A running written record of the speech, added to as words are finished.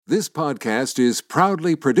This podcast is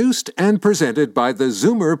proudly produced and presented by the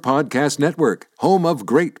Zoomer Podcast Network, home of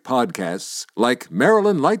great podcasts like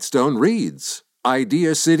Marilyn Lightstone Reads,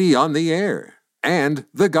 Idea City on the Air, and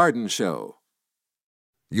The Garden Show.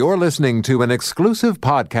 You're listening to an exclusive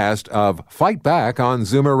podcast of Fight Back on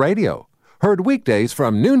Zoomer Radio, heard weekdays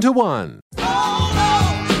from noon to 1. Oh,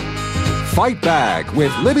 no! Fight Back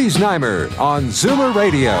with Libby Znaimer on Zoomer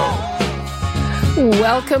Radio.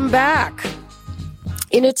 Welcome back.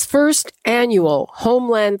 In its first annual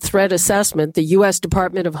Homeland Threat Assessment, the U.S.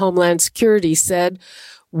 Department of Homeland Security said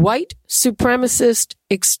white supremacist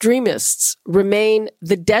extremists remain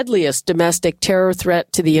the deadliest domestic terror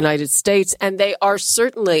threat to the United States, and they are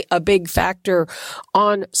certainly a big factor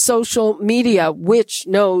on social media, which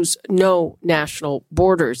knows no national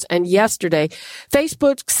borders. And yesterday,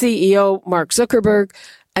 Facebook CEO Mark Zuckerberg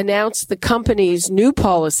announced the company's new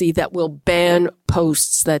policy that will ban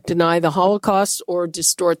posts that deny the Holocaust or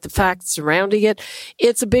distort the facts surrounding it.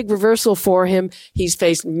 It's a big reversal for him. He's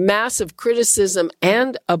faced massive criticism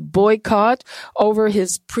and a boycott over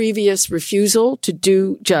his previous refusal to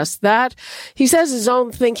do just that. He says his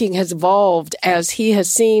own thinking has evolved as he has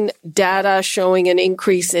seen data showing an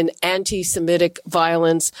increase in anti-Semitic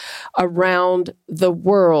violence around the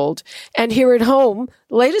world. And here at home,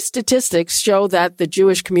 latest statistics show that the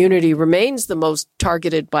Jewish community remains the most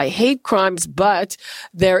targeted by hate crimes, but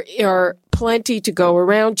there are plenty to go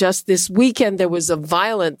around. Just this weekend, there was a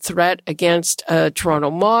violent threat against a Toronto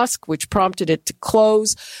mosque, which prompted it to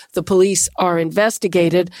close. The police are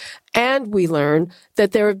investigated, and we learn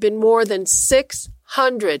that there have been more than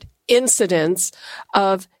 600 incidents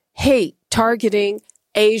of hate targeting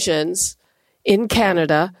Asians in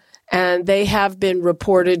Canada, and they have been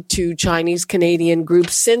reported to Chinese-Canadian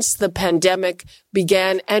groups since the pandemic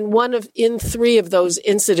began, and in 3 of those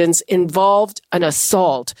incidents involved an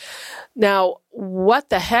assault. Now, what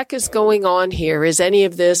the heck is going on here? Is any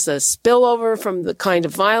of this a spillover from the kind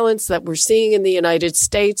of violence that we're seeing in the United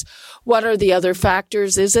States? What are the other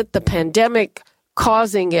factors? Is it the pandemic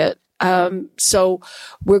causing it? So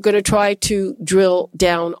we're going to try to drill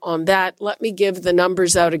down on that. Let me give the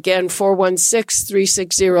numbers out again.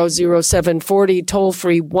 416-360-0740, toll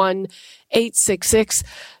free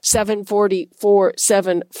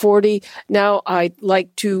 1-866-740-4740. Now I'd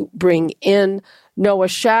like to bring in Noah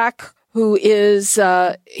Shack, who is,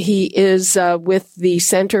 with the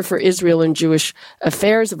Center for Israel and Jewish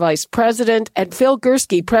Affairs, Vice President, and Phil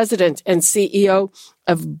Gursky, President and CEO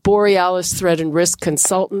of Borealis Threat and Risk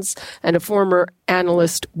Consultants and a former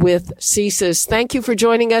analyst with CSIS. Thank you for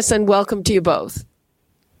joining us and welcome to you both.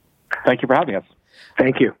 Thank you for having us.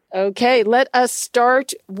 Thank you. Okay, let us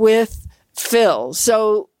start with Phil.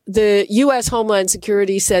 So the U.S. Homeland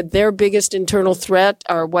Security said their biggest internal threat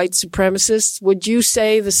are white supremacists. Would you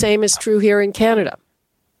say the same is true here in Canada?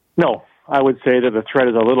 No, I would say that the threat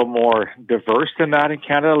is a little more diverse than that in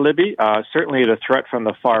Canada, Libby. Certainly the threat from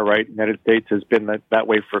the far right in the United States has been that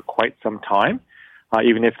way for quite some time,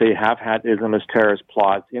 even if they have had Islamist terrorist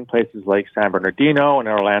plots in places like San Bernardino and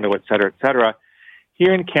Orlando, et cetera, et cetera.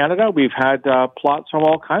 Here in Canada, we've had plots from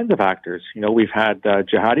all kinds of actors. You know, we've had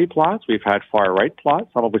jihadi plots, we've had far-right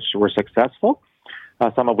plots, some of which were successful,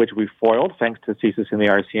 some of which we foiled thanks to CSIS and the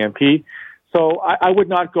RCMP. So I would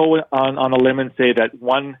not go on a limb and say that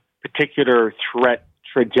one particular threat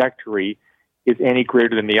trajectory is any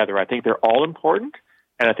greater than the other. I think they're all important,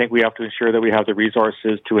 and I think we have to ensure that we have the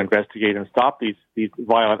resources to investigate and stop these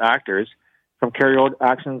violent actors from carrying out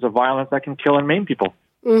actions of violence that can kill and maim people.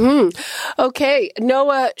 Mm-hmm. Okay.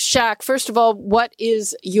 Noah Shack, first of all, what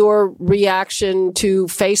is your reaction to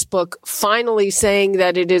Facebook finally saying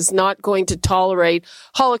that it is not going to tolerate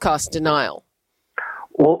Holocaust denial?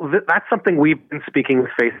 Well, that's something we've been speaking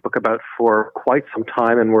with Facebook about for quite some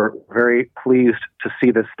time, and we're very pleased to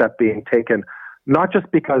see this step being taken, not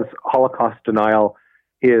just because Holocaust denial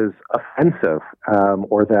is offensive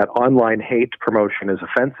or that online hate promotion is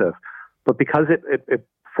offensive, but because it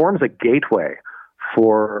forms a gateway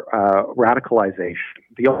for radicalization.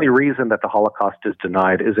 The only reason that the Holocaust is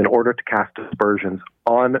denied is in order to cast aspersions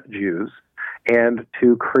on Jews and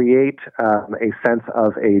to create a sense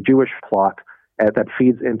of a Jewish plot that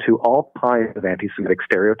feeds into all kinds of anti-Semitic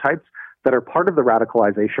stereotypes that are part of the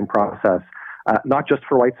radicalization process, not just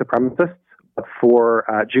for white supremacists, but for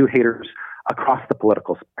Jew haters across the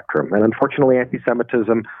political spectrum. And unfortunately,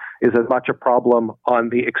 anti-Semitism is as much a problem on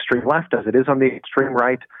the extreme left as it is on the extreme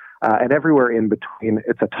right, and everywhere in between.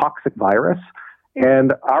 It's a toxic virus.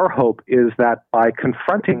 And our hope is that by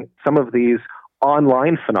confronting some of these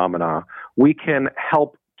online phenomena, we can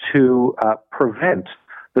help to prevent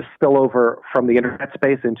the spillover from the internet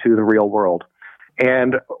space into the real world.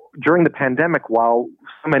 And during the pandemic, while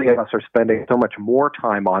so many of us are spending so much more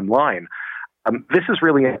time online, this is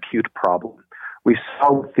really an acute problem. We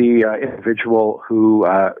saw with the individual who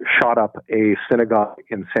shot up a synagogue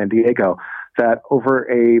in San Diego that over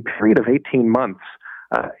a period of 18 months,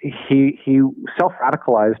 he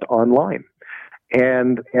self-radicalized online.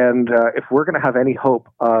 And if we're going to have any hope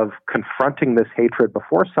of confronting this hatred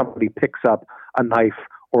before somebody picks up a knife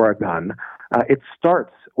or a gun, it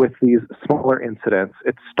starts with these smaller incidents.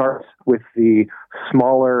 It starts with the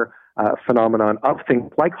smaller phenomenon of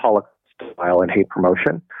things like Holocaust denial and hate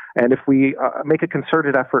promotion. And if we make a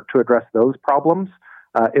concerted effort to address those problems,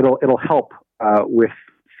 it'll help with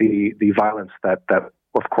the violence that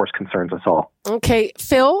of course concerns us all. Okay,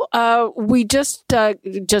 Phil, we just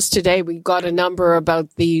today we got a number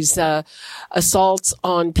about these assaults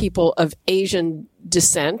on people of Asian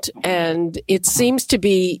descent, and it seems to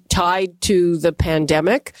be tied to the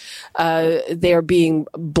pandemic. They're being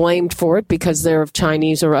blamed for it because they're of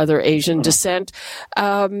Chinese or other Asian descent.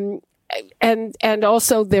 And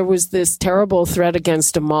also there was this terrible threat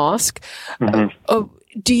against a mosque.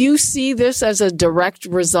 Do you see this as a direct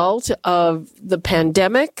result of the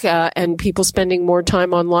pandemic and people spending more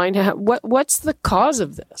time online? What's the cause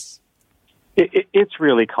of this? It's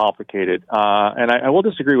really complicated, and I will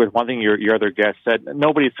disagree with one thing your other guest said.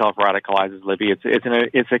 Nobody self-radicalizes, Libby.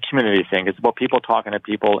 It's a community thing. It's about people talking to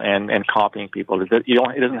people and copying people. It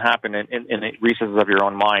doesn't happen in the recesses of your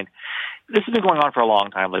own mind. This has been going on for a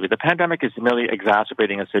long time, Libby. The pandemic is merely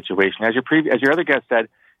exacerbating a situation. As your other guest said,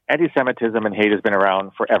 anti-Semitism and hate has been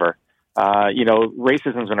around forever.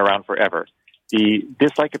 Racism's been around forever. The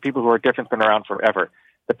dislike of people who are different has been around forever.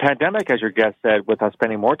 The pandemic, as your guest said, with us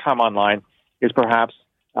spending more time online, is perhaps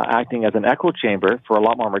acting as an echo chamber for a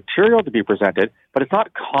lot more material to be presented, but it's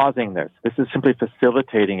not causing this. This is simply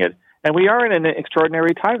facilitating it. And we are in an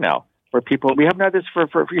extraordinary time now where we haven't had this for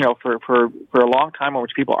a long time in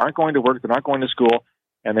which people aren't going to work, they're not going to school,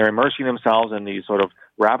 and they're immersing themselves in these sort of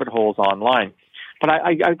rabbit holes online. But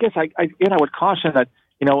I guess I would caution that,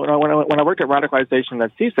 when I worked at radicalization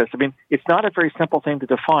at CSIS, it's not a very simple thing to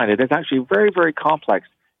define. It is actually very, very complex,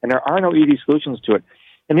 and there are no easy solutions to it.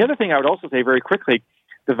 And the other thing I would also say very quickly,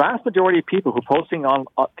 the vast majority of people who posting on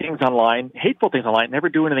things online, hateful things online, never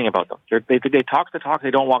do anything about them. They talk the talk,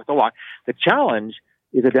 they don't walk the walk. The challenge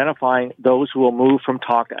is identifying those who will move from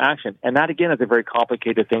talk to action. And that, again, is a very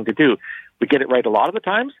complicated thing to do. We get it right a lot of the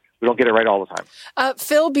times. We don't get it right all the time.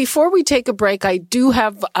 Phil, before we take a break, I do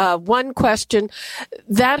have one question.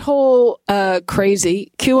 That whole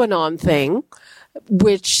crazy QAnon thing,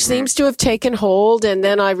 which seems to have taken hold, and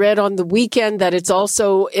then I read on the weekend that it's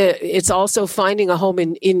also finding a home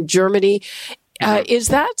in Germany. Is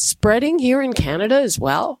that spreading here in Canada as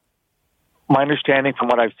well? My understanding from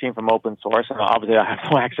what I've seen from open source, and obviously I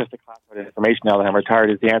have no access to classified information now that I'm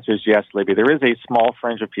retired, is the answer is yes, Libby. There is a small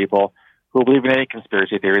fringe of people who believe in any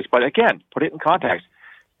conspiracy theories. But again, put it in context.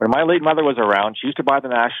 When my late mother was around, she used to buy the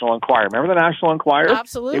National Enquirer. Remember the National Enquirer?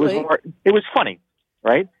 Absolutely. It was funny,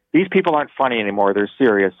 right? These people aren't funny anymore. They're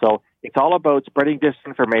serious. So it's all about spreading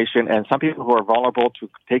disinformation, and some people who are vulnerable to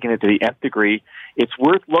taking it to the nth degree. It's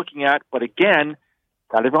worth looking at, but again,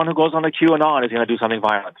 not everyone who goes on the QAnon is going to do something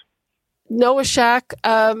violent. Noah Shack,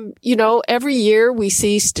 every year we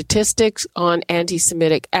see statistics on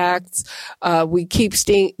anti-Semitic acts. We keep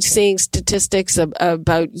seeing statistics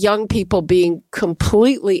about young people being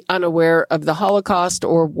completely unaware of the Holocaust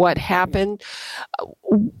or what happened.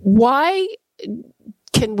 Why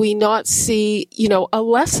can we not see, a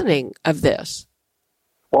lessening of this?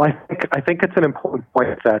 Well, I think it's an important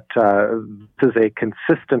point that this is a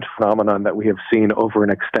consistent phenomenon that we have seen over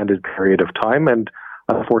an extended period of time, and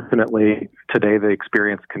unfortunately, today the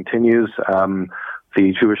experience continues.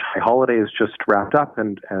 The Jewish high holiday is just wrapped up,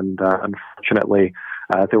 and unfortunately,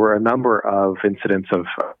 there were a number of incidents of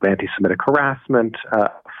anti-Semitic harassment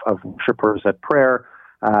of worshippers at prayer,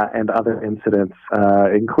 and other incidents,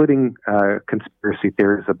 including conspiracy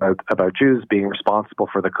theories about Jews being responsible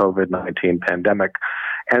for the COVID-19 pandemic.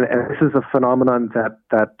 And this is a phenomenon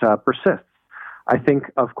that persists. I think,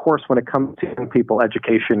 of course, when it comes to young people,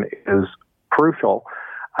 education is crucial.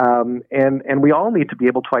 And we all need to be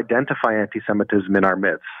able to identify anti-Semitism in our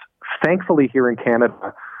midst. Thankfully, here in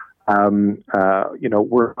Canada,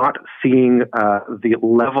 we're not seeing the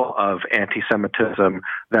level of anti-Semitism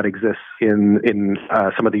that exists in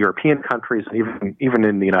some of the European countries, and even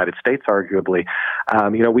in the United States, arguably.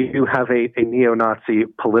 We do have a neo-Nazi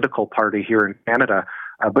political party here in Canada,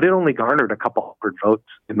 but it only garnered a couple hundred votes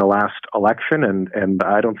in the last election, and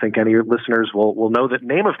I don't think any listeners will know the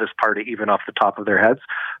name of this party even off the top of their heads.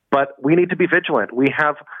 But we need to be vigilant. We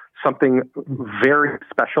have something very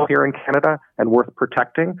special here in Canada and worth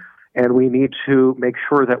protecting. And we need to make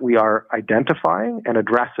sure that we are identifying and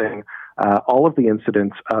addressing all of the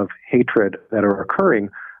incidents of hatred that are occurring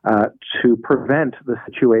to prevent the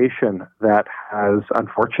situation that has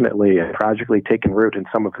unfortunately and tragically taken root in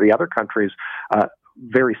some of the other countries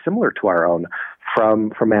very similar to our own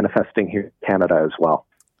from manifesting here in Canada as well.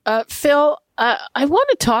 Phil, I want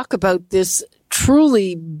to talk about this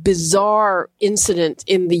truly bizarre incident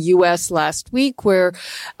in the U.S. last week where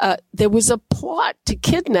there was a plot to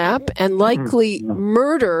kidnap and likely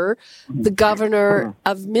murder the governor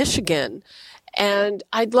of Michigan. And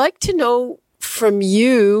I'd like to know from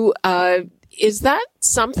you, is that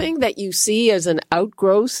something that you see as an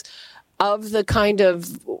outgrowth of the kind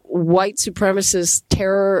of white supremacist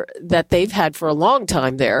terror that they've had for a long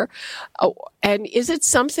time there? And is it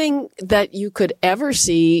something that you could ever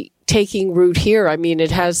see taking root here? I mean,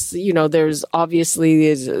 it has, there's obviously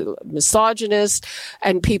is a misogynist,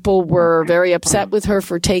 and people were very upset with her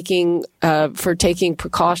for taking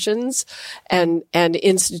precautions and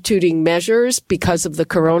instituting measures because of the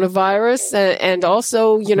coronavirus. And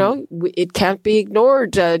also, it can't be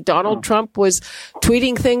ignored. Donald Trump was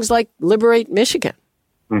tweeting things like "Liberate Michigan."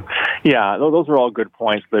 Yeah, those are all good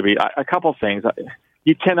points, Libby. A couple things.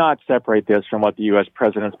 You cannot separate this from what the U.S.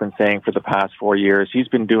 president's been saying for the past 4 years. He's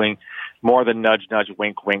been doing more than nudge, nudge,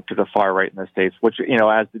 wink, wink to the far right in the States, which,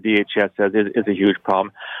 as the DHS says, is a huge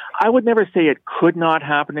problem. I would never say it could not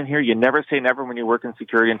happen in here. You never say never when you work in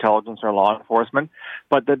security intelligence or law enforcement.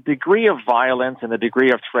 But the degree of violence and the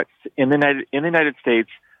degree of threats in the United States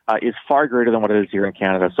is far greater than what it is here in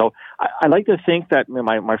Canada. So I like to think that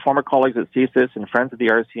my former colleagues at CSIS and friends at the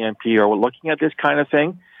RCMP are looking at this kind of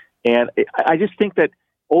thing. And I just think that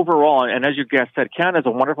overall, and as your guest said, Canada is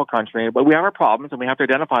a wonderful country, but we have our problems and we have to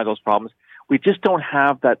identify those problems. We just don't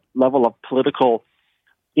have that level of political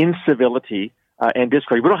incivility and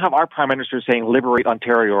discord. We don't have our prime minister saying liberate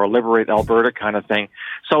Ontario or liberate Alberta kind of thing.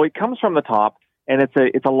 So it comes from the top, and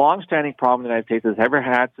it's a long-standing problem the United States has ever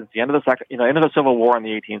had since the end of the Civil War in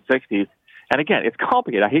the 1860s. And again, it's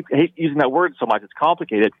complicated. I hate using that word so much. It's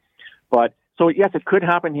complicated. But so yes, it could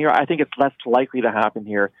happen here. I think it's less likely to happen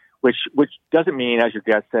here. Which doesn't mean, as your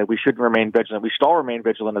guest said, we shouldn't remain vigilant. We should all remain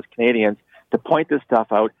vigilant as Canadians to point this stuff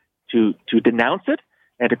out, to denounce it,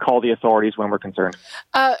 and to call the authorities when we're concerned.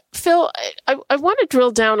 Phil, I want to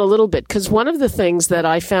drill down a little bit, because one of the things that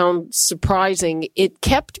I found surprising, it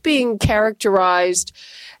kept being characterized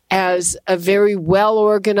as a very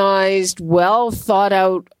well-organized,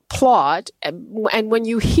 well-thought-out plot. And when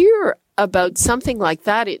you hear about something like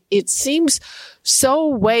that, it seems so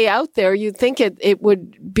way out there. You'd think it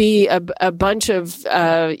would be a bunch of,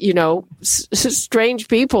 strange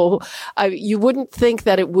people. You wouldn't think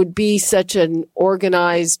that it would be such an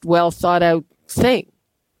organized, well thought out thing.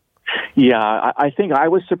 Yeah, I think I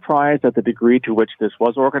was surprised at the degree to which this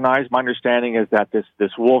was organized. My understanding is that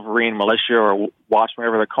this Wolverine militia, or Watchmen,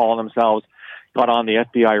 whatever they're calling themselves, got on the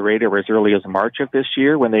FBI radar as early as March of this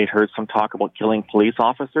year when they heard some talk about killing police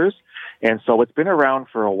officers. And so it's been around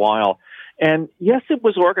for a while. And yes, it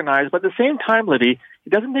was organized, but at the same time, Libby, it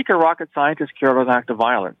doesn't take a rocket scientist to carry out an act of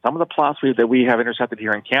violence. Some of the plots that we have intercepted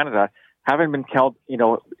here in Canada haven't been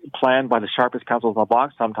planned by the sharpest pencils in the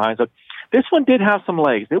box sometimes. But this one did have some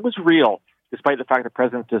legs. It was real, despite the fact the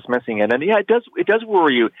president's dismissing it. And yeah, it does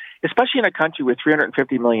worry you, especially in a country with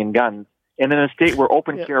 350 million guns and in a state where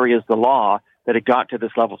open carry is the law, that it got to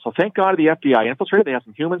this level. So thank God the FBI infiltrated. They have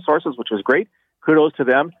some human sources, which was great. Kudos to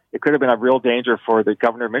them. It could have been a real danger for the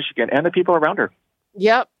governor of Michigan and the people around her.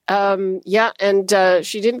 Yep. And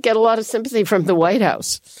she didn't get a lot of sympathy from the White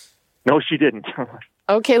House. No, she didn't.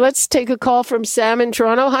 Okay, let's take a call from Sam in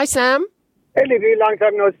Toronto. Hi, Sam. Hey, Libby, long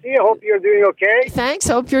time no see. I hope you're doing okay. Thanks.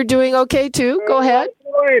 Hope you're doing okay, too. Go ahead.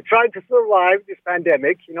 We're trying to survive this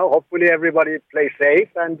pandemic. Hopefully everybody plays safe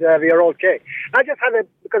and we are okay. I just have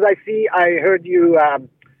because I heard you,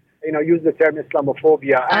 use the term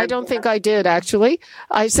Islamophobia. I don't think I did, actually.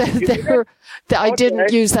 I said I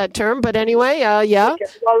didn't use that term, but anyway, yeah. Okay.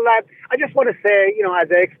 Well, I just want to say, as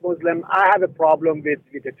an ex-Muslim, I have a problem with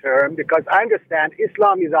the term because I understand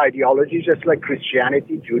Islam is ideology, just like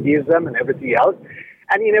Christianity, Judaism, and everything else.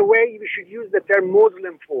 And in a way, we should use the term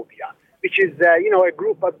Muslim phobia, which is, a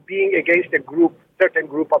group of being against certain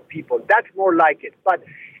group of people. That's more like it. But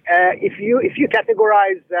if you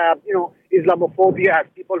categorize, Islamophobia as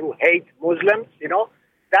people who hate Muslims,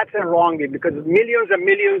 that's a wrong thing, because millions and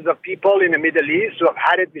millions of people in the Middle East who have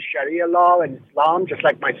had it with Sharia law and Islam, just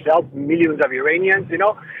like myself, millions of Iranians,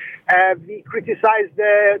 we criticize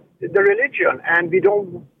the religion, and we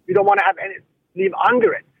don't want to have any live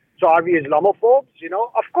under it. So are we Islamophobes?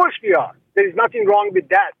 Of course we are. there is nothing wrong with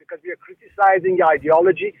that because we are criticizing the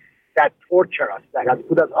ideology that torture us, that has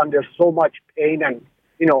put us under so much pain and,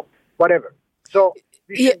 whatever. So,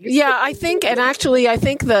 I think, and actually, I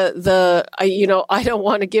think I don't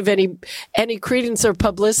want to give any credence or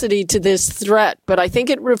publicity to this threat, but I think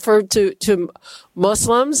it referred to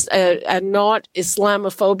Muslims and not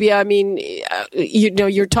Islamophobia. I mean,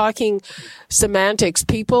 you're talking semantics.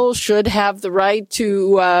 People should have the right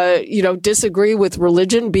to, disagree with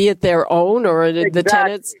religion, be it their own or the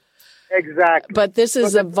tenets. Exactly. But this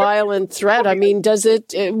is a violent threat. I mean, does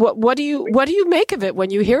it? What do you make of it when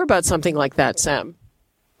you hear about something like that, Sam?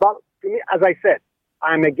 Well, to me, as I said,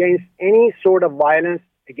 I'm against any sort of violence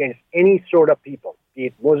against any sort of people, be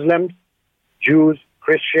it Muslims, Jews,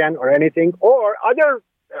 Christian, or anything, or other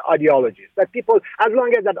ideologies. That people, as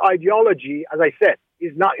long as that ideology, as I said,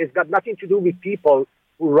 it's got nothing to do with people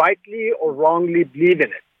who rightly or wrongly believe in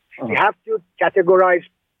it. We have to categorize.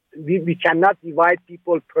 We cannot divide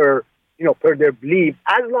people per their belief,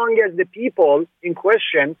 as long as the people in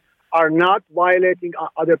question are not violating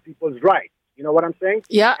other people's rights. You know what I'm saying?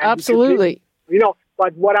 Yeah, and absolutely.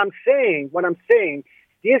 But what I'm saying,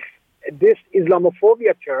 this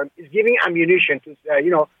Islamophobia term is giving ammunition to,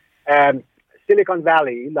 Silicon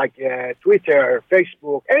Valley, like Twitter,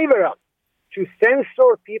 Facebook, anywhere else, to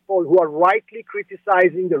censor people who are rightly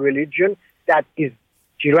criticizing the religion that is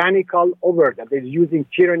tyrannical over them, that is using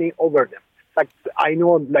tyranny over them. Like, I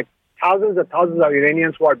know, thousands and thousands of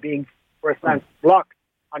Iranians who are being, for instance, blocked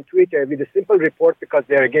on Twitter with a simple report because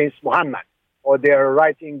they're against Muhammad. Or they're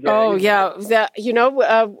writing.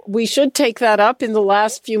 We should take that up in the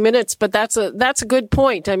last few minutes. But that's a good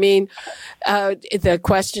point. I mean, the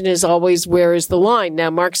question is always, where is the line?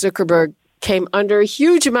 Now, Mark Zuckerberg came under a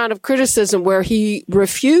huge amount of criticism where he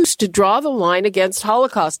refused to draw the line against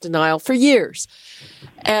Holocaust denial for years.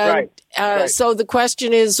 And so the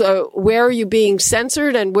question is, where are you being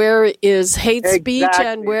censored, and where is hate speech,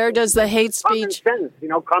 and where does the hate speech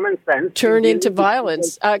common sense turn into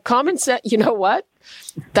violence? Common sense, you know what?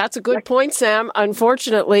 That's a good point, Sam.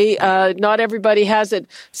 Unfortunately, not everybody has it.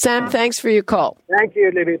 Sam, thanks for your call. Thank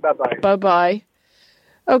you, Libby. Bye-bye. Bye-bye.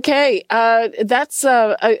 Okay, that's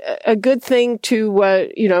a good thing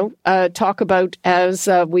to talk about as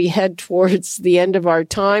we head towards the end of our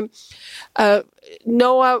time.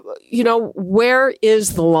 Noah, where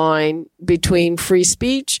is the line between free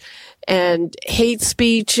speech and hate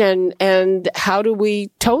speech, and how do we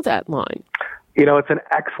toe that line? It's an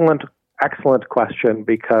excellent question,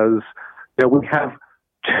 because we have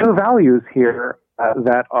two values here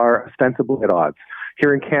that are ostensibly at odds.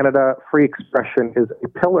 Here in Canada, free expression is a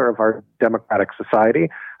pillar of our democratic society.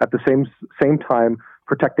 At the same time,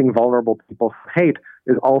 protecting vulnerable people from hate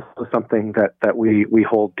is also something that we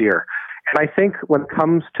hold dear. And I think when it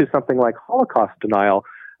comes to something like Holocaust denial,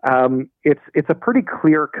 it's a pretty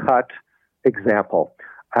clear-cut example.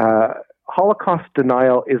 Holocaust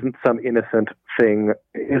denial isn't some innocent thing,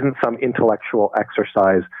 isn't some intellectual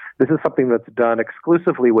exercise. This is something that's done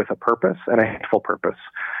exclusively with a purpose, and a hateful purpose.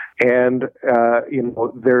 And,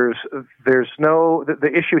 the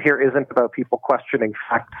issue here isn't about people questioning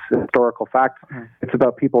facts, historical facts. It's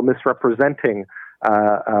about people misrepresenting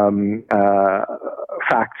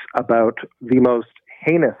facts about the most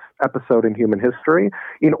heinous episode in human history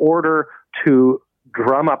in order to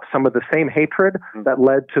drum up some of the same hatred that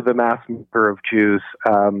led to the mass murder of Jews,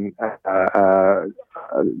 in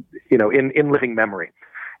living memory.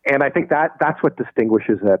 And I think that's what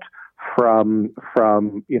distinguishes it from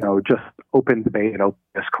just open debate and open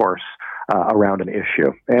discourse around an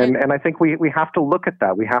issue. And I think we have to look at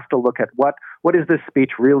that. We have to look at what is this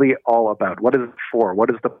speech really all about? What is it for? What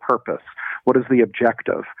is the purpose? What is the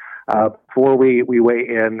objective? Before we weigh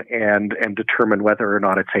in and determine whether or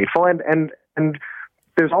not it's hateful. And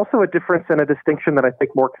there's also a difference and a distinction that I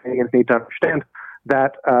think more Canadians need to understand,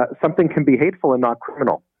 that something can be hateful and not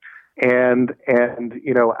criminal. And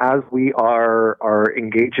as we are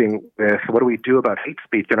engaging with what do we do about hate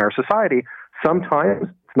speech in our society, sometimes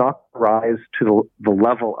it's not rise to the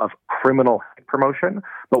level of criminal hate promotion,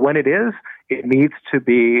 but when it is, it needs to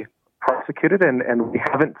be prosecuted, and we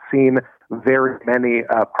haven't seen very many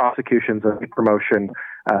prosecutions of hate promotion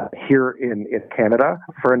here in Canada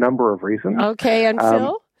for a number of reasons. Okay, and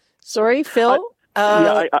Phil? Sorry, Phil?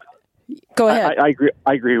 Go ahead. I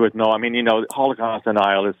agree with Noah. I mean, Holocaust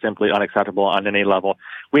denial is simply unacceptable on any level.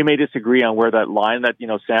 We may disagree on where that line that,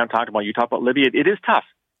 Sam talked about, you talked about, Libby, it is tough.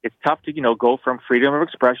 It's tough to, go from freedom of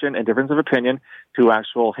expression and difference of opinion to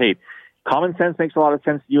actual hate. Common sense makes a lot of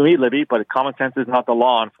sense to you and me, Libby, but common sense is not the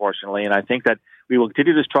law, unfortunately. And I think that we will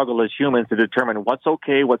continue to struggle as humans to determine what's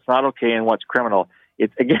okay, what's not okay, and what's criminal.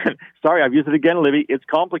 it's, again, sorry, I've used it again, Libby. It's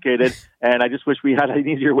complicated, and I just wish we had an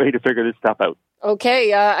easier way to figure this stuff out.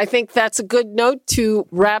 Okay, I think that's a good note to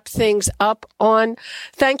wrap things up on.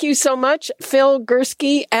 Thank you so much, Phil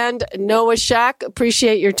Gursky and Noah Shack.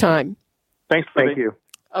 Appreciate your time. Thanks, Libby. Thank you.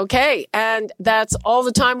 Okay, and that's all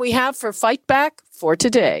the time we have for Fight Back for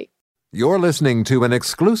today. You're listening to an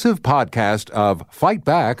exclusive podcast of Fight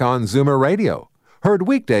Back on Zoomer Radio. Heard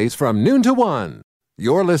weekdays from noon to 1.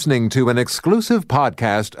 You're listening to an exclusive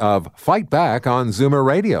podcast of Fight Back on Zoomer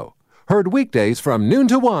Radio. Heard weekdays from noon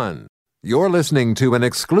to 1. You're listening to an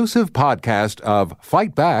exclusive podcast of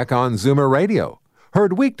Fight Back on Zoomer Radio.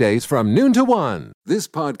 Heard weekdays from noon to 1. This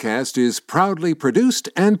podcast is proudly produced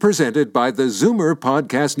and presented by the Zoomer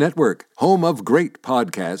Podcast Network, home of great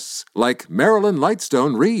podcasts like Marilyn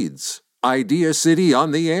Lightstone Reads, Idea City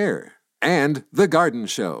on the Air, and The Garden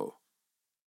Show.